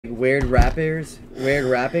Weird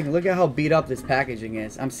wrapping. Look at how beat up this packaging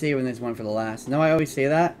is. I'm saving this one for the last. No, I always say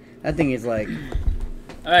that. That thing is like...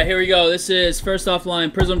 Alright, here we go. This is first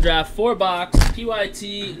offline Prizm Draft 4-box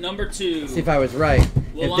PYT number 2. See if I was right.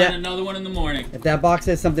 We'll line another one in the morning. If that box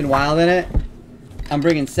has something wild in it, I'm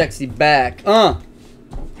bringing sexy back.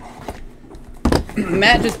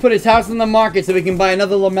 Matt just put his house on the market so we can buy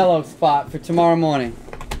another LaMelo spot for tomorrow morning.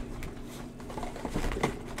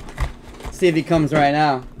 See if he comes right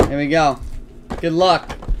now. Here we go. Good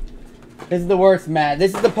luck. This is the worst, Matt.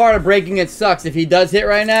 This is the part of breaking it sucks. If he does hit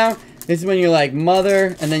right now, this is when you're like,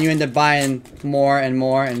 mother, and then you end up buying more and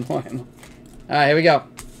more and more and more. Alright, here we go.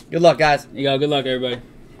 Good luck, guys. You go. Good luck, everybody.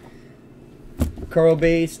 Coral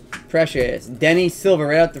base, precious. Denny Silver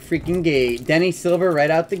right out the freaking gate. Denny Silver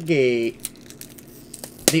right out the gate.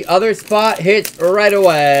 The other spot hits right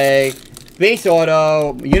away. Base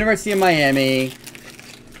auto, University of Miami.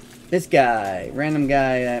 This guy, random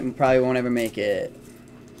guy that probably won't ever make it.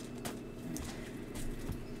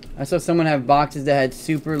 I saw someone have boxes that had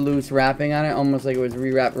super loose wrapping on it, almost like it was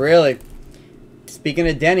rewrapped. Really? Speaking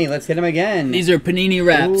of Denny, let's hit him again. These are Panini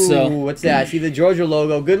wraps. Ooh, so what's that? I see the Georgia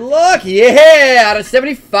logo. Good luck. Yeah, out of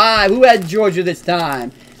 75. Who had Georgia this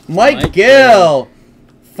time? Mike Gill.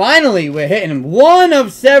 Finally, we're hitting him. 1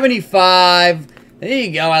 of 75. There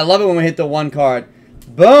you go. I love it when we hit the 1 card.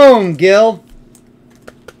 Boom, Gill.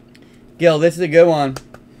 Gil, this is a good one.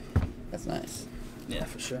 That's nice. Yeah,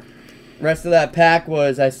 for sure. Rest of that pack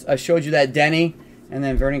was, I showed you that Denny, and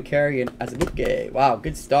then Vernon Carey and Azubuike. Wow,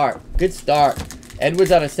 good start. Good start.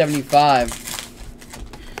 Edwards out of 75.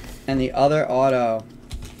 And the other auto.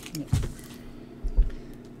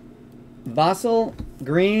 Vassal,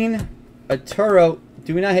 Green, Arturo.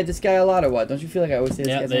 Do we not hit this guy a lot or what? Don't you feel like I always say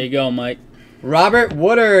this guy? Yeah, there you go, Mike. Robert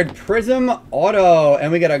Woodard, Prizm Auto.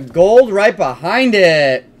 And we got a gold right behind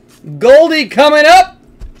it. Goldie coming up.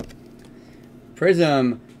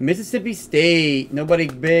 Prizm, Mississippi State. Nobody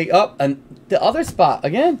big. Oh, and the other spot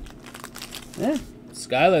again. Yeah.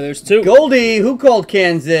 Skylar, there's 2. Goldie, who called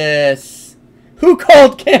Kansas? Who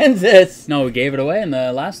called Kansas? No, we gave it away in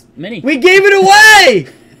the last mini. We gave it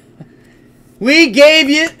away. We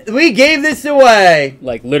gave this away.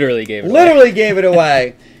 Like literally gave it away. Literally gave it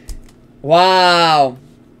away. Wow.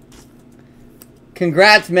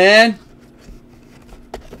 Congrats, man.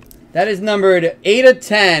 That is numbered 8 of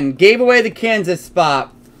 10. Gave away the Kansas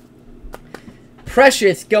spot.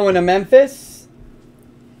 Precious going to Memphis.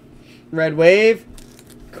 Red Wave.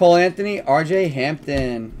 Cole Anthony. RJ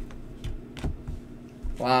Hampton.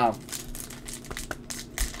 Wow.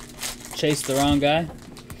 Chased the wrong guy.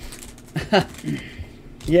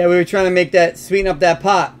 Yeah, we were trying to make that, sweeten up that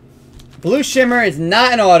pot. Blue Shimmer is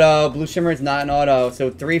not an auto. Blue Shimmer is not an auto. So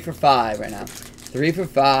 3 for 5 right now. 3 for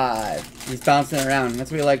 5. He's bouncing around.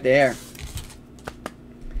 That's what we like to hear.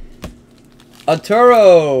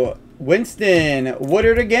 Arturo. Winston.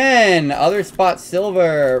 Woodard again. Other spot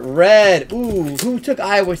silver. Red. Ooh, who took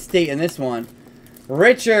Iowa State in this one?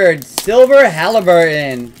 Richard. Silver.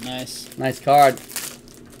 Halliburton. Nice. Nice card.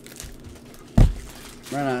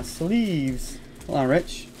 Run out of sleeves. Hold on,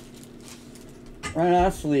 Rich. Run out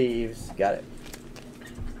of sleeves. Got it.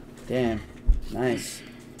 Damn. Nice.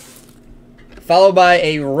 Followed by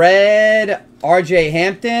a red RJ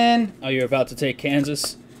Hampton. Oh, you're about to take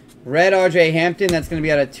Kansas? Red RJ Hampton. That's going to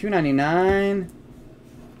be out of 299.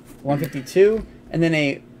 152. And then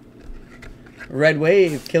a red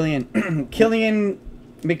wave. Killian McFillian.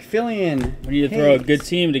 We need to throw a good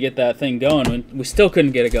team to get that thing going. We still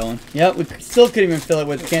couldn't get it going. Yep, we still couldn't even fill it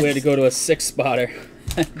with Kansas. We had to go to a 6-spotter.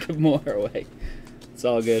 Give more away. It's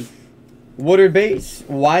all good. Woodard base,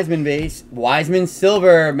 Wiseman base, Wiseman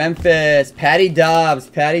silver, Memphis, Patty Dobbs.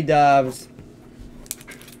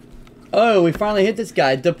 Oh, we finally hit this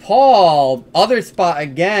guy. DePaul, other spot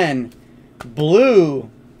again. Blue.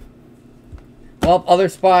 Well, other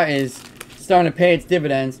spot is starting to pay its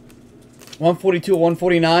dividends. 142,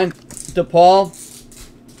 149. DePaul.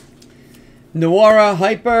 Nuora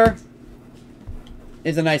Hyper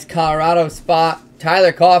is a nice Colorado spot.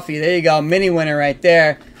 Tyler Coffey, there you go. Mini winner right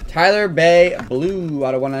there. Tyler Bay, blue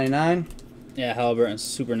out of 199. Yeah, Halliburton's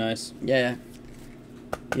super nice. Yeah.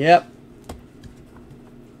 Yep.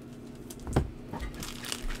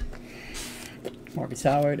 Marcus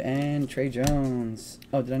Howard and Trey Jones.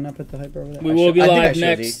 Oh, did I not put the hyper over there? We will be live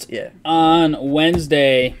next on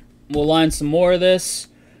Wednesday. We'll line some more of this,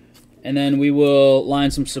 and then we will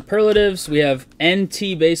line some superlatives. We have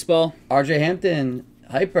NT Baseball. RJ Hampton,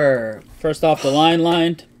 hyper. First off the line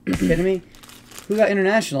lined. Are you kidding me? Who got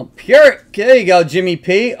international? Pure. There you go, Jimmy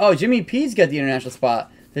P. Oh, Jimmy P's got the international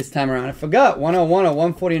spot this time around. I forgot. 101 of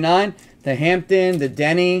 149. The Hampton, the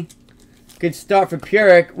Denny. Good start for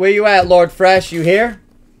Puric. Where you at, Lord Fresh? You here?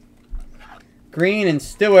 Green and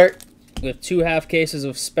Stewart. We have 2 half cases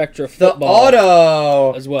of Spectra The football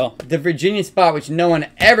auto. as well. The Virginia spot, which no one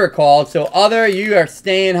ever called. So, Other, you are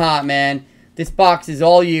staying hot, man. This box is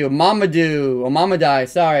all you. Mamadou. Oh, Mamadai,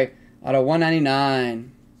 sorry. Out of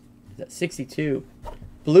 199. Is that 62?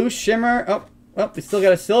 Blue Shimmer. Oh, we still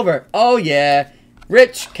got a silver. Oh, yeah.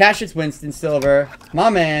 Rich. Cassius Winston silver. My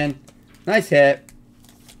man. Nice hit.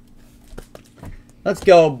 Let's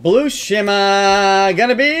go. Blue Shimmer.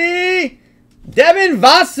 Gonna be Devin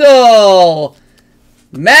Vassell.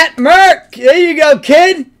 Matt Merck. There you go,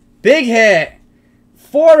 kid. Big hit.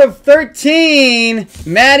 4 of 13.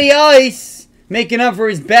 Matty Ice. Making up for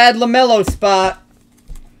his bad LaMelo spot.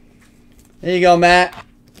 There you go, Matt.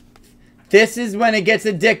 This is when it gets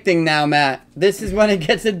addicting now, Matt. This is when it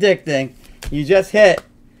gets addicting. You just hit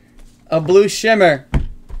a Blue Shimmer.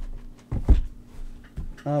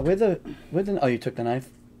 Oh, you took the knife.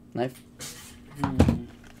 Knife. You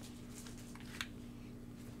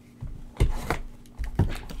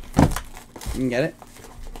can get it.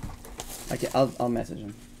 Okay, I'll message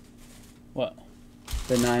him. What?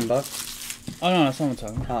 The $9. Oh no, that's what I'm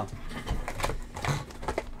talking about.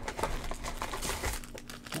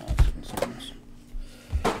 Oh.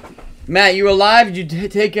 Matt, you alive? Did you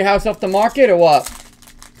take your house off the market or what?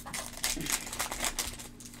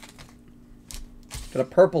 Got a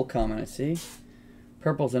purple coming, I see.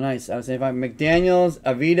 Purples are nice. I was saying about McDaniels,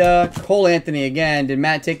 Avita, Cole Anthony again. Did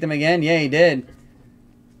Matt take them again? Yeah, he did.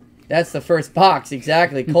 That's the first box,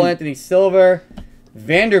 exactly. Cole Anthony silver.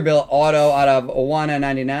 Vanderbilt auto out of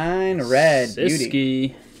 1/99. Red. Siski.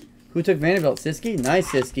 Beauty. Who took Vanderbilt? Siski?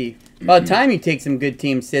 Nice, Siski. About time you take some good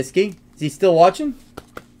teams, Siski. Is he still watching?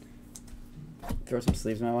 Throw some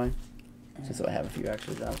sleeves my way. Just so I have a few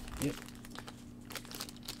extras out. Yep.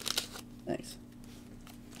 Thanks.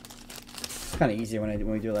 It's kind of easier when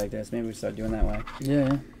we do it like this. Maybe we start doing that way.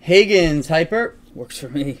 Yeah. Higgins hyper. Works for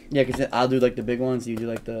me. Yeah, because I'll do like the big ones. You do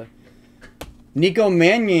like the Nico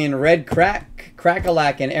Mannion red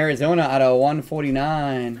crackalack in Arizona out of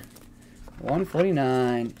 149.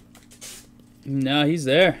 149. No, he's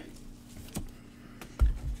there.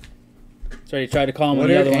 So he tried to call him on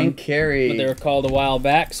Woodard the other one, and Carey. but they were called a while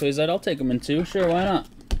back. So he said, "I'll take them in 2. Sure, why not?"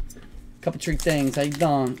 Couple treat things. How you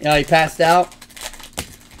doing? Yeah, he passed out.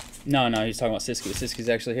 No, he's talking about Siski. Siski's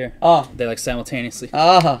actually here. Oh. They like simultaneously.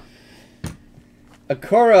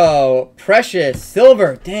 Akuro, Precious,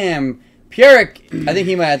 Silver. Damn. Puric. I think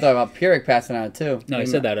he might have thought about Puric passing out too. No, he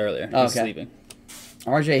said that earlier. He was sleeping.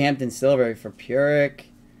 RJ Hampton Silver for Puric.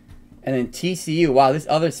 And then TCU. Wow, this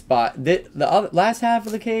other spot. The other, last half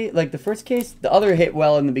of the case, like the first case, the other hit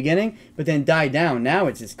well in the beginning, but then died down. Now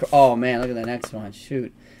it's just... Oh, man, look at the next one.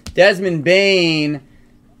 Shoot. Desmond Bain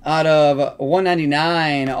out of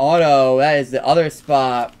 199 auto. That is the other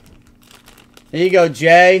spot. There you go,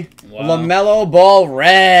 Jay. Wow. LaMelo Ball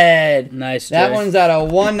red. Nice, Jay. That one's out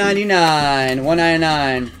of 199.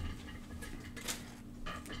 199.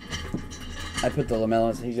 I put the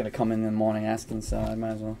LaMelos. He's gonna come in the morning asking, so I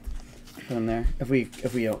might as well put him there. If we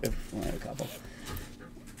have a couple.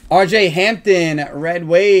 RJ Hampton, Red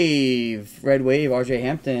Wave, RJ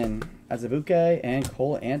Hampton, Azubuike, and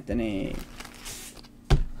Cole Anthony.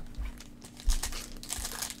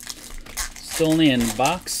 Still only in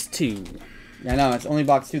box 2. I know, it's only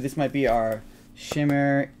box 2. This might be our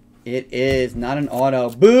shimmer. It is not an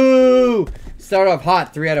auto. Boo! Start off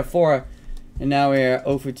hot, 3 out of 4. And now we're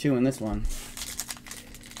 0 for 2 in this one.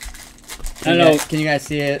 I know. Can you guys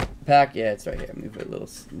see it? Pack? Yeah, it's right here. Move it a little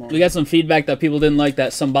smaller. We got some feedback that people didn't like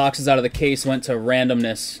that some boxes out of the case went to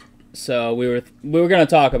randomness. So we were going to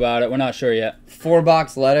talk about it. We're not sure yet.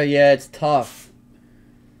 4-box letter? Yeah, it's tough.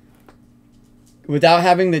 Without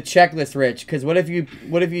having the checklist, Rich. Because what if you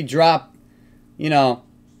drop, you know,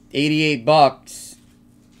 $88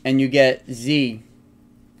 and you get Z,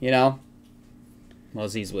 you know? Well,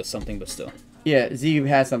 Z's with something, but still. Yeah, Z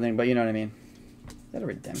has something, but you know what I mean. Is that a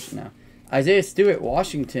redemption now? Isaiah Stewart,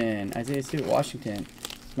 Washington.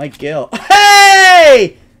 Mike Gill.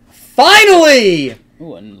 Hey! Finally!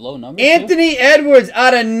 Ooh, and low numbers. Anthony Edwards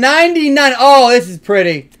out of 99. Oh, this is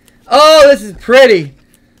pretty.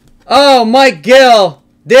 Oh, Mike Gill.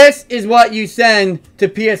 This is what you send to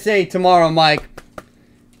PSA tomorrow, Mike.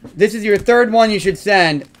 This is your 3rd one you should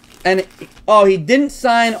send. And, oh, he didn't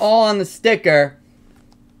sign all on the sticker.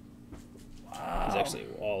 Wow. He's actually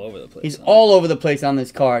all over the place. He's all over the place on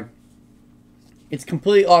this card. It's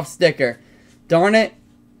completely off sticker. Darn it.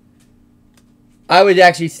 I would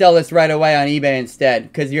actually sell this right away on eBay instead.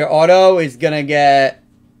 Because your auto is going to get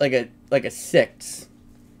like a 6.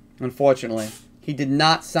 Unfortunately. He did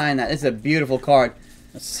not sign that. This is a beautiful card.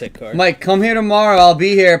 That's a sick card. Mike, come here tomorrow. I'll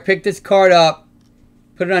be here. Pick this card up.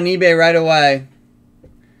 Put it on eBay right away.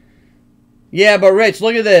 Yeah, but Rich,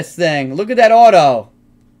 look at this thing. Look at that auto.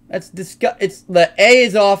 That's it's the A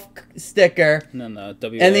is off sticker. And then the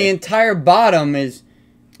W. And the entire bottom is.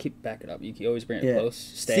 Keep back it up. You can always bring it close.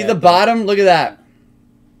 See the bottom? Look at that.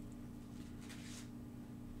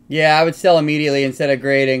 Yeah, I would sell immediately instead of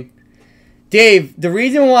grading. Dave, the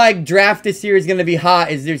reason why draft this year is going to be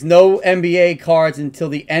hot is there's no NBA cards until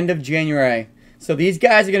the end of January. So these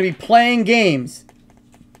guys are going to be playing games.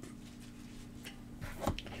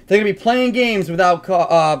 They're going to be playing games without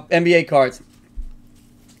NBA cards.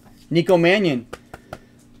 Nico Mannion,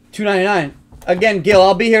 $2.99. Again, Gil,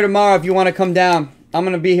 I'll be here tomorrow if you want to come down. I'm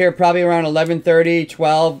going to be here probably around 11:30,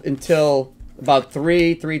 12 until about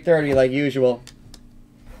 3:30 like usual.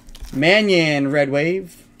 Mannion, Red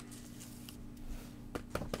Wave.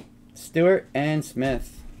 Stewart and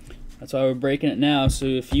Smith. That's why we're breaking it now. So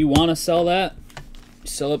if you want to sell that,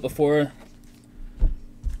 sell it before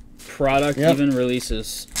product even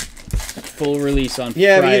releases. Full release on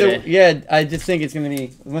Friday. I just think it's gonna be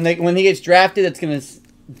when he gets drafted, it's gonna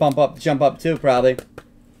jump up too probably.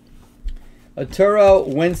 Arturo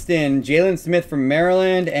Winston, Jalen Smith from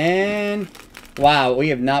Maryland, and wow, we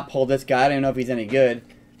have not pulled this guy. I don't know if he's any good.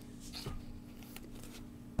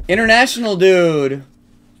 International dude,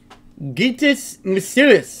 Gitis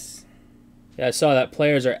Masiris. Yeah, I saw that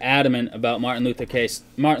players are adamant about Martin Luther King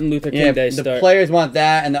Day start. The players want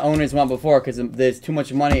that, and the owners want before because there's too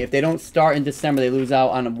much money. If they don't start in December, they lose out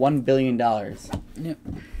on $1 billion. Yep.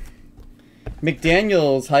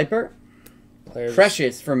 McDaniels Hyper. Players.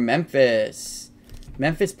 Precious from Memphis.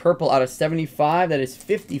 Memphis Purple out of 75. That is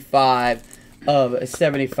 55 of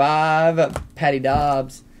 75. Patty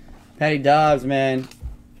Dobbs. Patty Dobbs, man.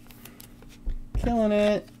 Killing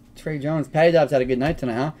it. Trey Jones. Patty Dobbs had a good night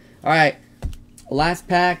tonight, huh? All right. Last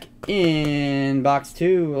pack in box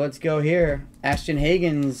 2. Let's go here. Ashton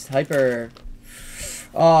Hagen's Hyper.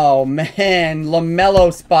 Oh, man.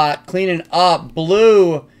 LaMelo spot. Cleaning up.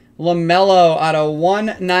 Blue LaMelo out of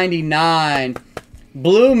 199.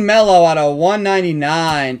 Blue Melo out of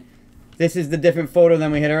 199. This is the different photo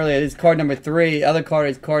than we had earlier. This is card number 3. Other card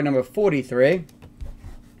is card number 43.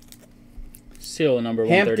 Seal number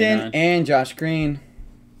 139. Hampton and Josh Green.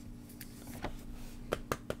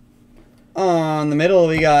 On the middle,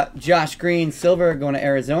 we got Josh Green, silver, going to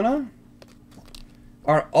Arizona.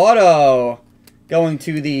 Our auto going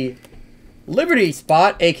to the Liberty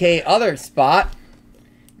spot, a.k.a. other spot.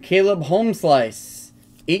 Caleb Homeslice,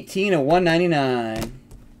 18 of 199.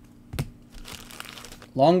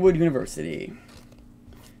 Longwood University.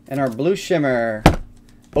 And our Blue Shimmer,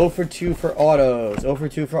 0 for 2 for autos. 0 for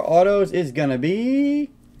 2 for autos is going to be...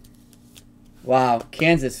 Wow,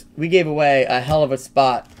 Kansas. We gave away a hell of a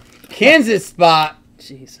spot. Kansas spot.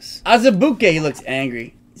 Jesus. Azubuike, he looks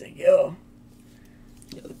angry. He's like, yo.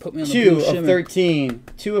 They put me on the 2 Blue of Shimmer. 13.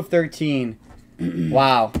 2 of 13.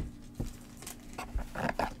 Wow.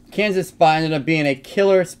 Kansas spot ended up being a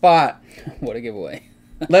killer spot. What a giveaway.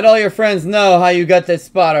 Let all your friends know how you got this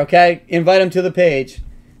spot, okay? Invite them to the page.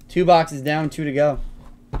 2 boxes down, 2 to go.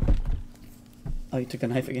 Oh, you took the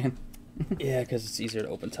knife again. Yeah, because it's easier to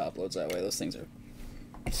open top loads that way. Those things are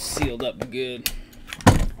sealed up good.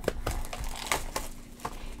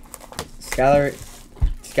 Skylar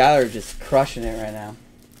is just crushing it right now.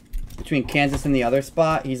 Between Kansas and the other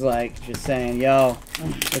spot, he's like just saying, yo,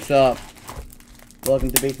 what's up?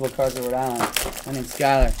 Welcome to Baseball Cards of Rhode Island. My name's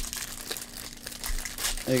Skylar.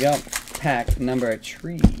 There you go. Pack number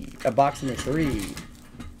 3. Box number 3.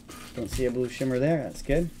 Don't see a Blue Shimmer there. That's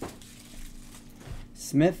good.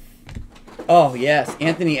 Smith. Oh, yes.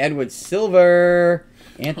 Anthony Edwards Silver.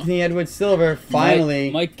 Anthony Edwards Silver.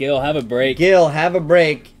 Finally. Mike Gill, have a break. Gil, have a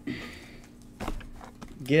break.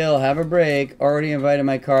 Gil, have a break. Already invited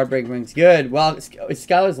my card break rings. Good. Well, is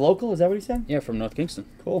Skylar's local? Is that what he said? Yeah, from North Kingston.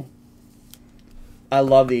 Cool. I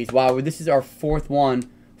love these. Wow, this is our 4th one.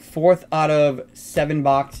 4th out of 7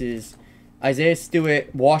 boxes. Isaiah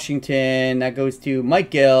Stewart, Washington. That goes to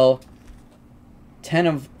Mike Gill. 10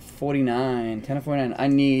 of 49. 10 of 49.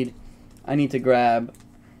 I need to grab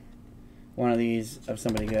one of these of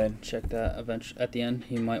somebody good. Check that at the end.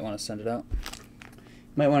 He might want to send it out.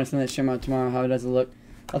 Might want to send that shimmer out tomorrow. How does it look?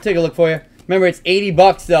 I'll take a look for you. Remember, it's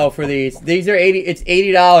 $80 though for these. These are It's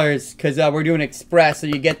 $80 because we're doing express, so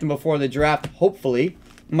you get them before the draft. Hopefully,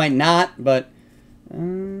 might not, but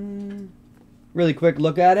really quick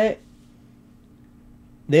look at it.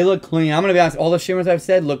 They look clean. I'm gonna be honest. All the shimmers I've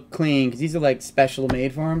said look clean because these are like special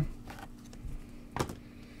made for them.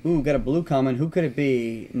 Ooh, got a blue coming. Who could it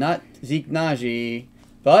be? Not Zeke Najee,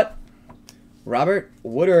 but Robert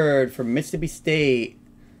Woodard from Mississippi State.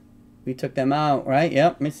 We took them out, right?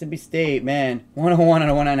 Yep, Mississippi State, man. 101 out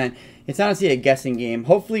of 199. It's honestly a guessing game.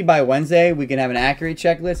 Hopefully by Wednesday we can have an accurate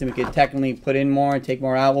checklist and we can technically put in more and take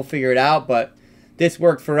more out. We'll figure it out, but this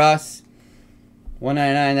worked for us.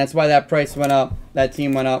 199. That's why that price went up. That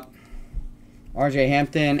team went up. RJ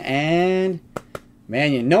Hampton and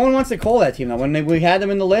Mannion. No one wants to call that team though. When we had them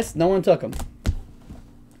in the list, no one took them.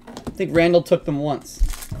 I think Randall took them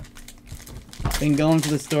once. Been going to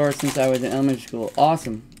the store since I was in elementary school.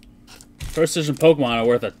 Awesome. First edition Pokemon are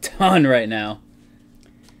worth a ton right now.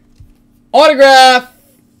 Autograph!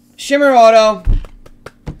 Shimmer Auto.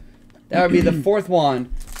 That would be the fourth one.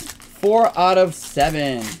 4 out of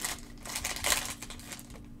 7.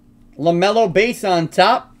 LaMelo base on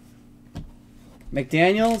top.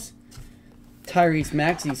 McDaniels. Tyrese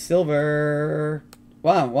Maxey silver.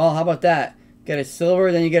 Wow, well, how about that? Get his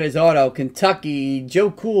silver, then you get his auto. Kentucky, Joe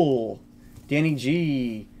Cool. Danny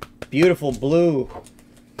G. Beautiful blue.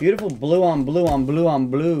 Beautiful blue on blue on blue on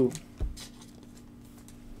blue.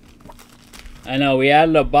 I know, we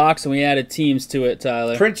added a box and we added teams to it,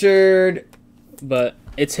 Tyler. Pritchard. But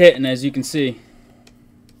it's hitting, as you can see.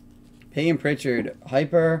 Peyton Pritchard.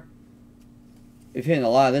 Hyper. We've hit a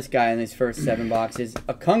lot of this guy in these first 7 boxes.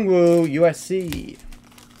 Okungwu, USC.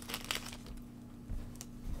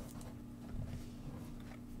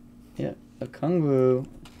 Yeah, Okungwu.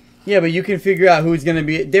 Yeah, but you can figure out who's going to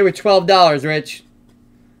be. They were $12, Rich.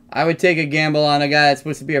 I would take a gamble on a guy that's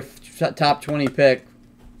supposed to be a top 20 pick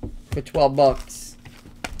for 12 bucks.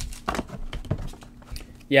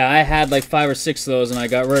 Yeah, I had like 5 or 6 of those and I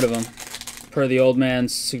got rid of them. Per the old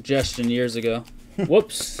man's suggestion years ago.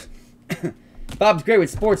 Whoops. Bob's great with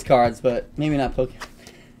sports cards, but maybe not Pokemon.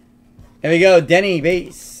 Here we go. Denny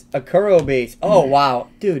base. Akuro base. Oh, wow.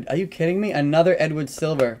 Dude, are you kidding me? Another Edward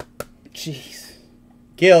Silver. Jeez.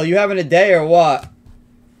 Gil, you having a day or what?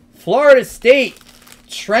 Florida State.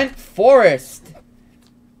 Trent Forrest.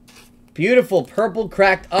 Beautiful purple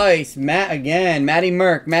cracked ice. Matt again. Matty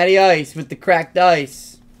Merck. Matty Ice with the cracked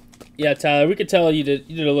ice. Yeah, Tyler, we could tell you did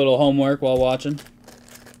a little homework while watching.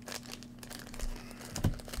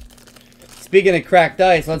 Speaking of cracked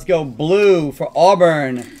ice, let's go blue for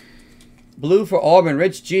Auburn. Blue for Auburn.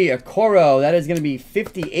 Rich G. Okoro. That is going to be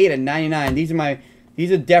 58 of 99. These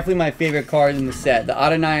are definitely my favorite cards in the set. The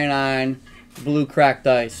out of 99 blue cracked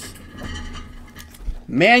ice.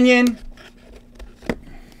 Mannion.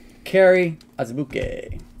 Carey.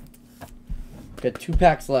 Azubuike. Got 2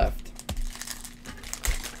 packs left.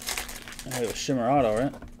 Oh, it was Shimmer Auto,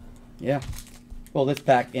 right? Yeah. Well, this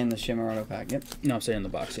pack and the Shimmer Auto pack. Yep. No, I'm saying in the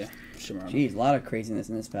box, yeah. Jeez, a lot of craziness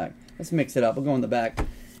in this pack. Let's mix it up. We'll go in the back.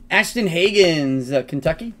 Ashton Hagens,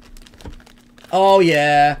 Kentucky. Oh,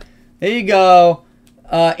 yeah. There you go,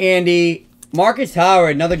 Andy. Marcus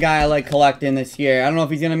Howard, another guy I like collecting this year. I don't know if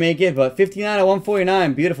he's going to make it, but 59 of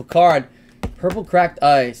 149. Beautiful card. Purple cracked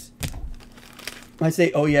ice. I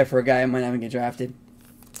say, oh, yeah, for a guy who might not even get drafted.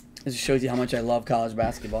 This shows you how much I love college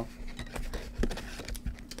basketball.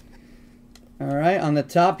 All right, on the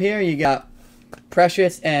top here, you got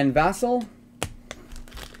Precious and Vassal.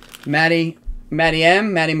 Maddie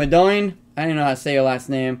M. Maddie Madoin. I don't even know how to say your last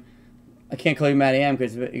name. I can't call you Maddie M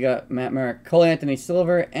because you got Matt Merrick. Cole Anthony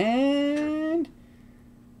Silver and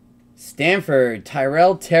Stanford.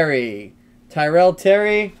 Tyrell Terry. Tyrell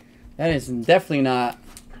Terry. That is definitely not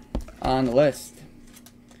on the list.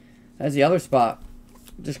 That's the other spot.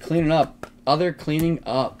 Just cleaning up. Other cleaning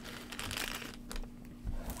up.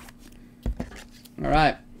 All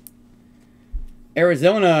right.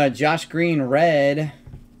 Arizona, Josh Green red.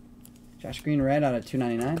 Josh Green red out of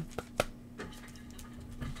 299.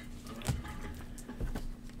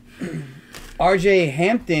 RJ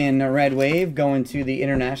Hampton, a red wave, going to the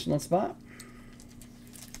international spot.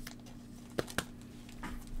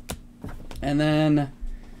 And then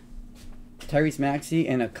Tyrese Maxey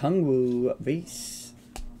and a Okungwu base.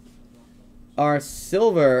 Our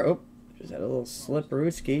silver, oh, just had a little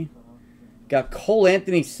slip-rooski. Got Cole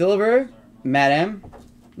Anthony Silver. Matt M,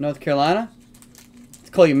 North Carolina. Let's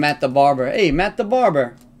call you Matt the Barber. Hey, Matt the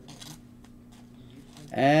Barber.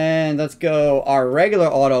 And let's go our regular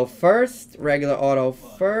auto first. Regular auto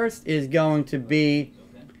first is going to be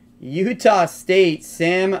Utah State,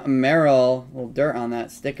 Sam Merrill. A little dirt on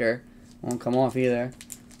that sticker. Won't come off either.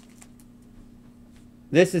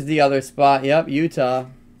 This is the other spot. Yep, Utah.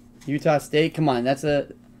 Utah State. Come on, that's a...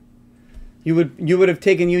 You would have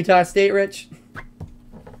taken Utah State, Rich?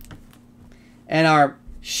 And our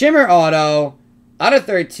Shimmer Auto out of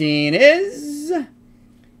 13 is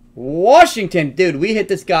Washington. Dude, we hit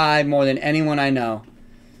this guy more than anyone I know.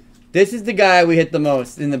 This is the guy we hit the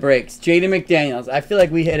most in the breaks. Jaden McDaniels. I feel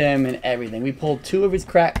like we hit him in everything. We pulled 2 of his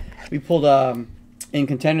crack. We pulled in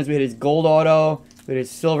contenders. We hit his gold auto, we hit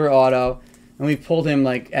his silver auto, and we pulled him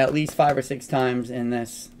like at least 5 or 6 times in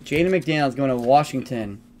this. Jaden McDaniels going to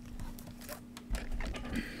Washington.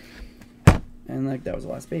 And like that was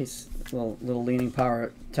the last base. Little leaning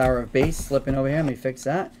tower of base slipping over here. Let me fix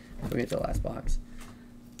that before we get to the last box.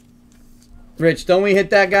 Rich, don't we hit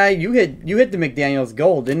that guy? You hit the McDaniels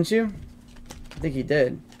gold, didn't you? I think he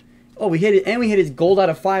did. Oh, we hit it, and we hit his gold out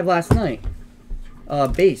of 5 last night.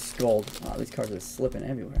 Base gold. Oh, these cards are slipping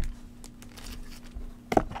everywhere.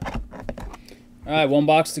 All right, 1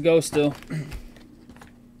 box to go still.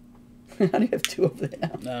 How do you have 2 over there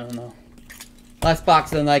now? I don't know. Last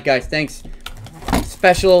box of the night, guys. Thanks.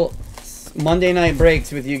 Special Monday night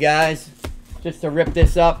breaks with you guys. Just to rip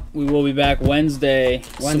this up. We will be back Wednesday.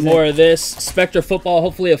 Some more of this. Spectra football,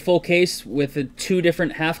 hopefully a full case with the 2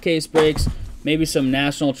 different half case breaks. Maybe some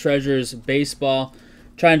National Treasures baseball.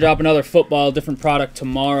 Try and drop another football, different product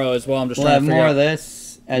tomorrow as well. I'm just trying to figure more out of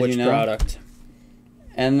this, as which you know. product.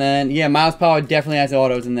 And then, yeah, Miles Power definitely has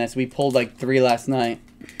autos in this. We pulled like 3 last night.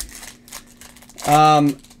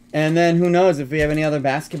 And then who knows if we have any other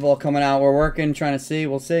basketball coming out. We're working, trying to see.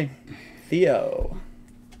 We'll see. Theo.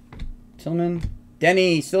 Tillman.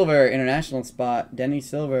 Denny Silver, international spot. Denny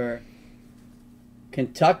Silver.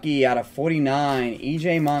 Kentucky out of 49.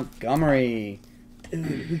 E.J. Montgomery.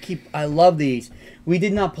 Dude, I love these. We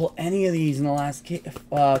did not pull any of these in the last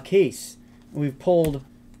case. We've pulled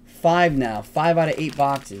 5 now. 5 out of 8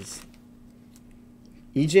 boxes.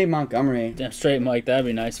 E.J. Montgomery. Damn straight, Mike. That'd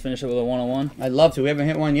be nice. Finish it with a 101. I'd love to. We haven't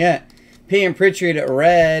hit one yet. P.M. Pritchard at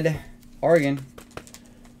red. Oregon.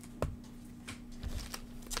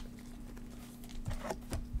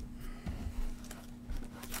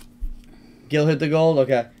 Gil hit the gold.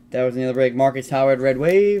 Okay. That was another break. Marcus Howard, red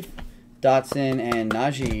wave. Dotson and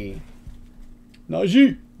Najee.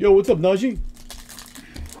 Najee. Yo, what's up, Najee?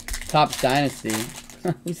 Topps Dynasty.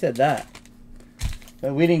 Who said that?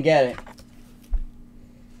 But we didn't get it.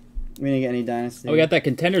 We didn't get any Dynasty. Oh, we got that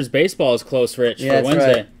Contenders baseball is close, Rich, yeah, for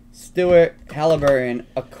Wednesday. Right. Stewart, Halliburton,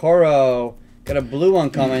 Okoro. Got a blue one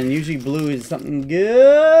coming. Usually blue is something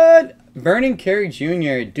good. Vernon Carey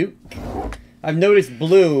Jr., Duke. I've noticed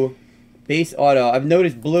blue, base auto. I've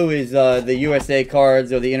noticed blue is the USA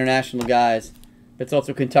cards or the international guys. But it's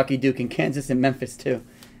also Kentucky, Duke, and Kansas and Memphis, too.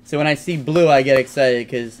 So when I see blue, I get excited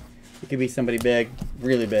because it could be somebody big,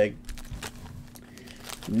 really big.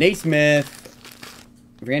 Naismith,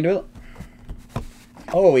 Vanderbilt.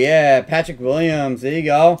 Oh, yeah, Patrick Williams. There you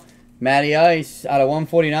go. Matty Ice out of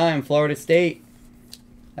 149, Florida State.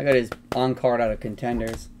 I got his on card out of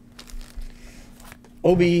Contenders.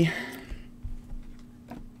 Obi.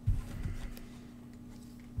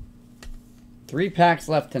 Three packs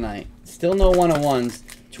left tonight. Still no 101s.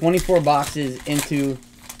 24 boxes into...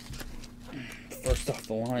 First off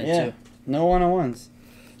the line, yeah, too. No 101s.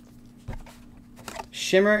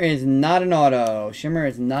 Shimmer is not an auto. Shimmer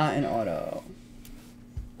is not an auto.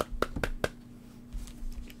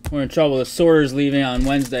 We're in trouble. The sorter's leaving on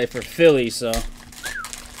Wednesday for Philly, so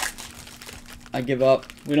I give up.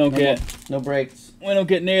 We don't get no breaks. We don't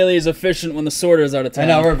get nearly as efficient when the sorter's out of town. I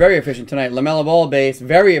know, we're very efficient tonight. LaMelo Ball base,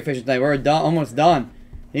 very efficient tonight. We're done, almost done.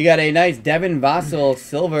 You got a nice Devin Vassell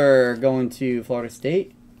silver going to Florida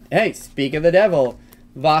State. Hey, speak of the devil.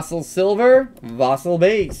 Vassell silver, Vassell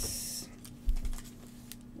base.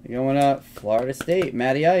 Going up Florida State.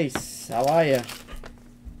 Matty Ice, how are you?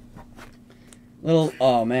 Little,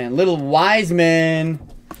 oh man, little Wiseman.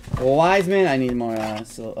 Wiseman, I need more.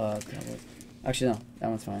 Actually, no, that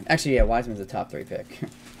one's fine. Actually, yeah, Wiseman's a top 3 pick.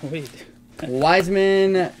 Wait.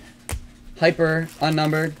 Wiseman, hyper,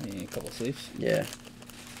 unnumbered. A couple sleeves. Yeah.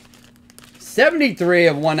 73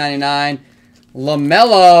 of 199.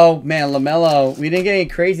 LaMelo, man, LaMelo. We didn't get any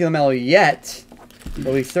crazy LaMelo yet,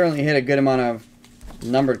 but we certainly hit a good amount of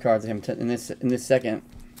numbered cards of him in this second.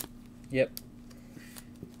 Yep.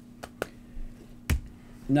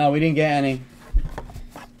 No, we didn't get any.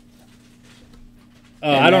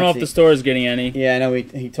 Oh, I don't know if the store is getting any. Yeah, I know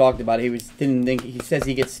he talked about it. He says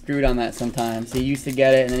he gets screwed on that sometimes. He used to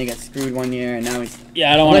get it, and then he got screwed one year, and now he's...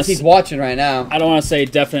 Yeah, I don't want to... Unless he's watching right now. I don't want to say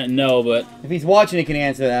definite no, but... If he's watching, he can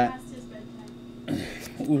answer that.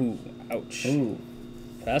 Ooh, ouch. Ooh.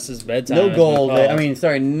 Past his bedtime. No gold. I mean,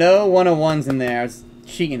 sorry, no 101s in there. It's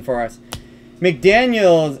cheating for us.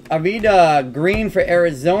 McDaniels, Avida, green for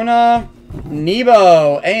Arizona.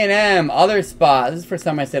 Nebo, A&M, other spot. This is the first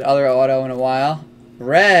time I said other auto in a while.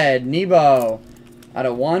 Red, Nebo, out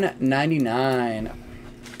of 199.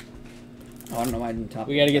 Oh, I don't know why I didn't top.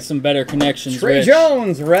 We got to get some better connections, Trey Rich.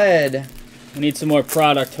 Jones, red. We need some more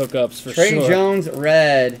product hookups for Trey sure. Jones,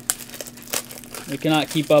 red. We cannot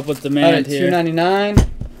keep up with demand here. $2.99.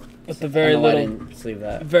 With the very little sleeve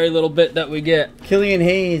that. Very little bit that we get. Killian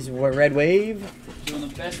Hayes, Red Wave. Doing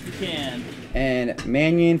the best we can. And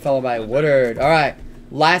Mannion, followed by Woodard. All right,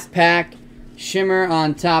 last pack. Shimmer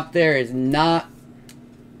on top there is not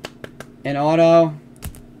an auto.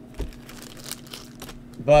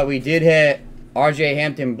 But we did hit RJ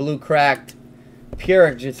Hampton, blue cracked.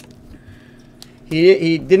 Pure just...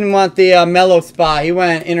 He didn't want the mellow spot. He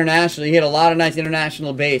went international. He hit a lot of nice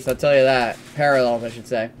international base, I'll tell you that. Parallels, I should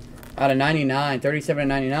say. Out of 99. 37 to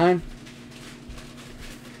 99.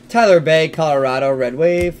 Tyler Bay, Colorado, Red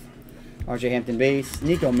Wave. RJ Hampton base.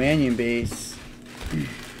 Nico Mannion base.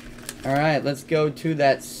 Alright, let's go to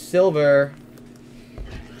that silver.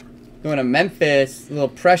 Going to Memphis. A little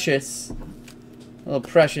precious.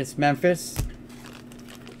 Memphis.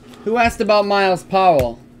 Who asked about Miles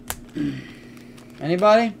Powell?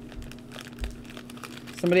 Anybody?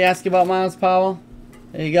 Somebody ask about Miles Powell?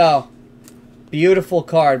 There you go. Beautiful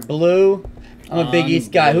card. Blue. I'm a Big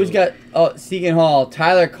East guy. Who's got... Oh, Seton Hall.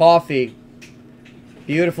 Tyler Coffey.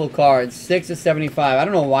 Beautiful card. 6 of 75. I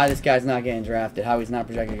don't know why this guy's not getting drafted. How he's not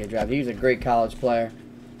projected to get drafted. He was a great college player.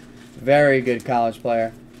 Very good college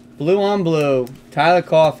player. Blue on blue. Tyler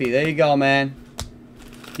Coffey. There you go, man.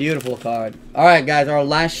 Beautiful card. Alright, guys. Our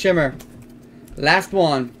last shimmer. Last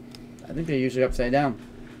one. I think they're usually upside down.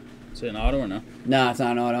 Is it an auto or no? No, it's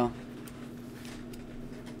not an auto.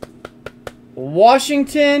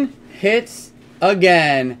 Washington hits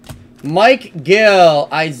again. Mike Gill.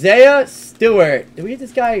 Isaiah Stewart. Did we hit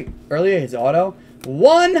this guy earlier? His auto?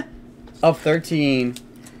 1 of 13.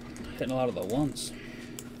 Hitting a lot of the ones.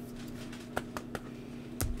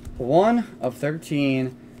 1 of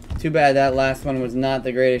 13. Too bad that last one was not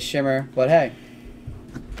the greatest shimmer. But hey.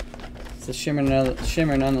 It's a shimmer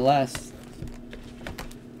nonetheless.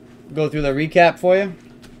 Go through the recap for you.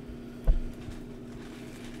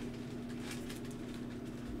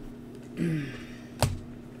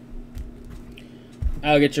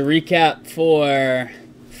 I'll get your recap for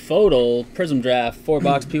FOTL Prizm Draft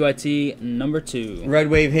 4-box PYT number 2.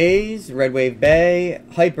 Red Wave Hayes, Red Wave Bay,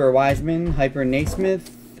 Hyper Wiseman, Hyper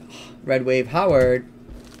Naismith, Red Wave Howard,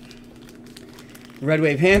 Red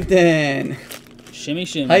Wave Hampton. Shimmy,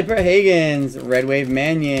 shimmy. Hyper Higgins, Red Wave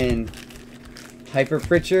Mannion, Hyper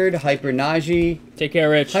Pritchard, Hyper Najee. Take care,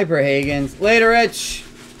 Rich. Hyper Higgins. Later, Rich.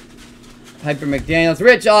 Hyper McDaniels.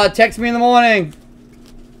 Rich, text me in the morning.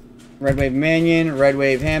 Red Wave Mannion, Red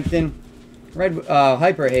Wave Hampton,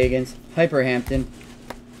 Hyper Higgins, Hyper Hampton,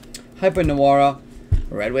 Hyper Nawara,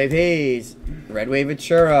 Red Wave Hayes, Red Wave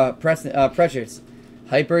Achura, Precious,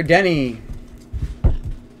 Hyper Denny,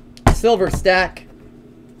 Silver Stack,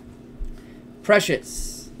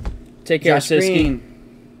 Precious. Take care, Josh Green,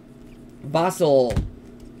 Vassal,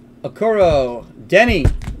 Okoro, Denny.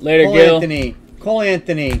 Later, Cole Gil. Anthony, Cole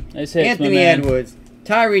Anthony, Nice hits, Anthony my man. Edwards,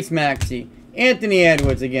 Tyrese Maxey, Anthony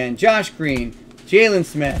Edwards again, Josh Green, Jalen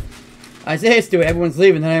Smith, Isaiah Stewart. Everyone's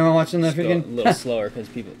leaving. Then everyone watching the Just go freaking. a little slower because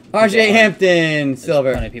people. RJ Hampton, There's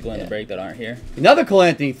silver. plenty of people in the break that aren't here. Another Cole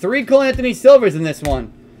Anthony. 3 Cole Anthony silvers in this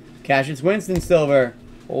one. Cassius Winston silver.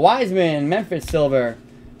 Wiseman, Memphis silver.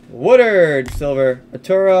 Woodard silver.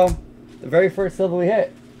 Arturo, the very first silver we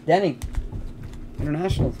hit. Denny.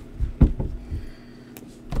 Internationals.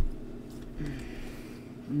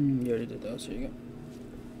 You already did those. Here you go.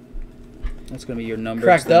 That's going to be your number.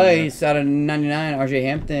 Cracked Ice out of 99. RJ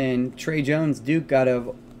Hampton. Trey Jones, Duke out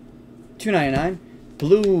of 299.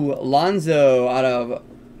 Blue Lonzo out of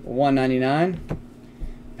 199.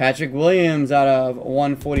 Patrick Williams out of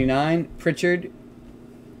 149. Pritchard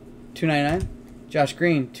 299. Josh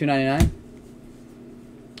Green 299.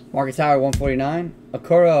 Marcus Howard 149.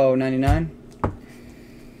 Okoro 99.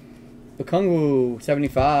 Okongwu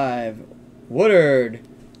 75. Woodard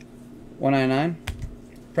 199.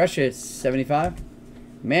 Precious 75.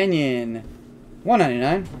 Mannion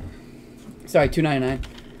 199. Sorry, 299.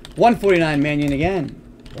 149 Mannion again.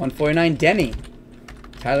 149 Denny.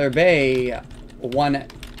 Tyler Bay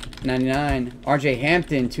 199. RJ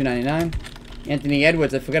Hampton 299. Anthony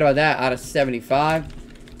Edwards, I forgot about that, out of 75.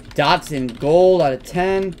 Dotson gold out of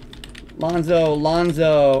 10. Lonzo.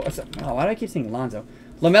 Oh, why do I keep saying Lonzo?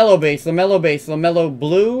 LaMelo base, LaMelo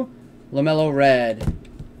blue, LaMelo red.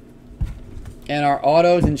 And our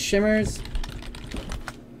autos and shimmers.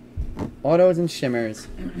 Autos and shimmers.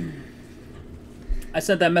 I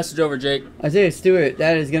sent that message over, Jake. Isaiah Stewart,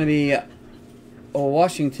 that is going to be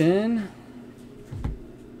Washington.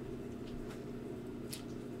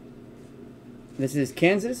 This is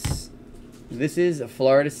Kansas. This is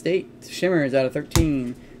Florida State. Shimmers out of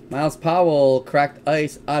 13. Miles Powell, cracked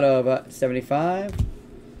ice out of 75.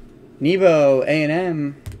 Nebo,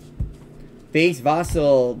 A&M. Base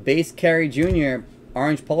Vassal, Base Carey Jr.,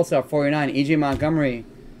 Orange Pulsar 49. EJ Montgomery.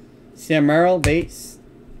 Sam Merrill, base.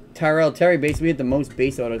 Tyrell Terry, base. We had the most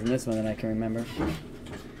base autos in this one that I can remember.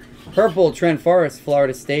 Purple, Trent Forrest,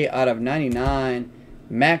 Florida State, out of 99.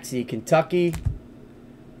 Maxey, Kentucky.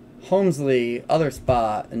 Holmesley, other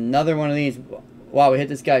spot. Another one of these. Wow, we hit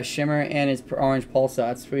this guy Shimmer and his Orange Pulsar.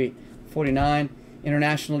 That's sweet. 49.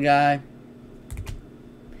 International guy.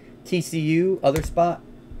 TCU, other spot.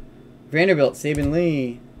 Vanderbilt, Saban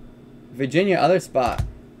Lee. Virginia, other spot.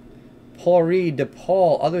 Paul Reed,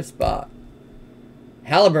 DePaul, other spot.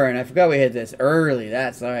 Halliburton, I forgot we hit this early.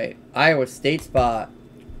 That's alright. Iowa State spot.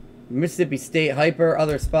 Mississippi State, Hyper,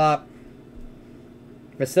 other spot.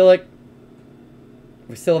 Vasilovich,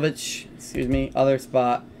 excuse me, other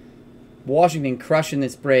spot. Washington crushing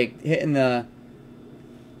this break, hitting the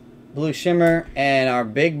blue shimmer, and our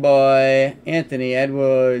big boy Anthony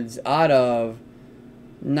Edwards out of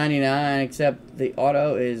 99, except the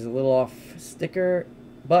auto is a little off sticker,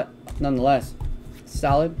 but nonetheless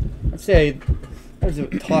solid. I'd say there was a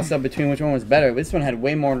toss up between which one was better. This one had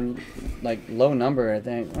way more like low number, I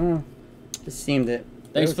think. Just seemed it.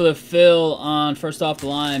 Thanks for the fill on first off the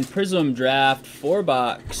line Prizm draft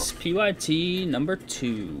 4-box PYT number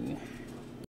 2.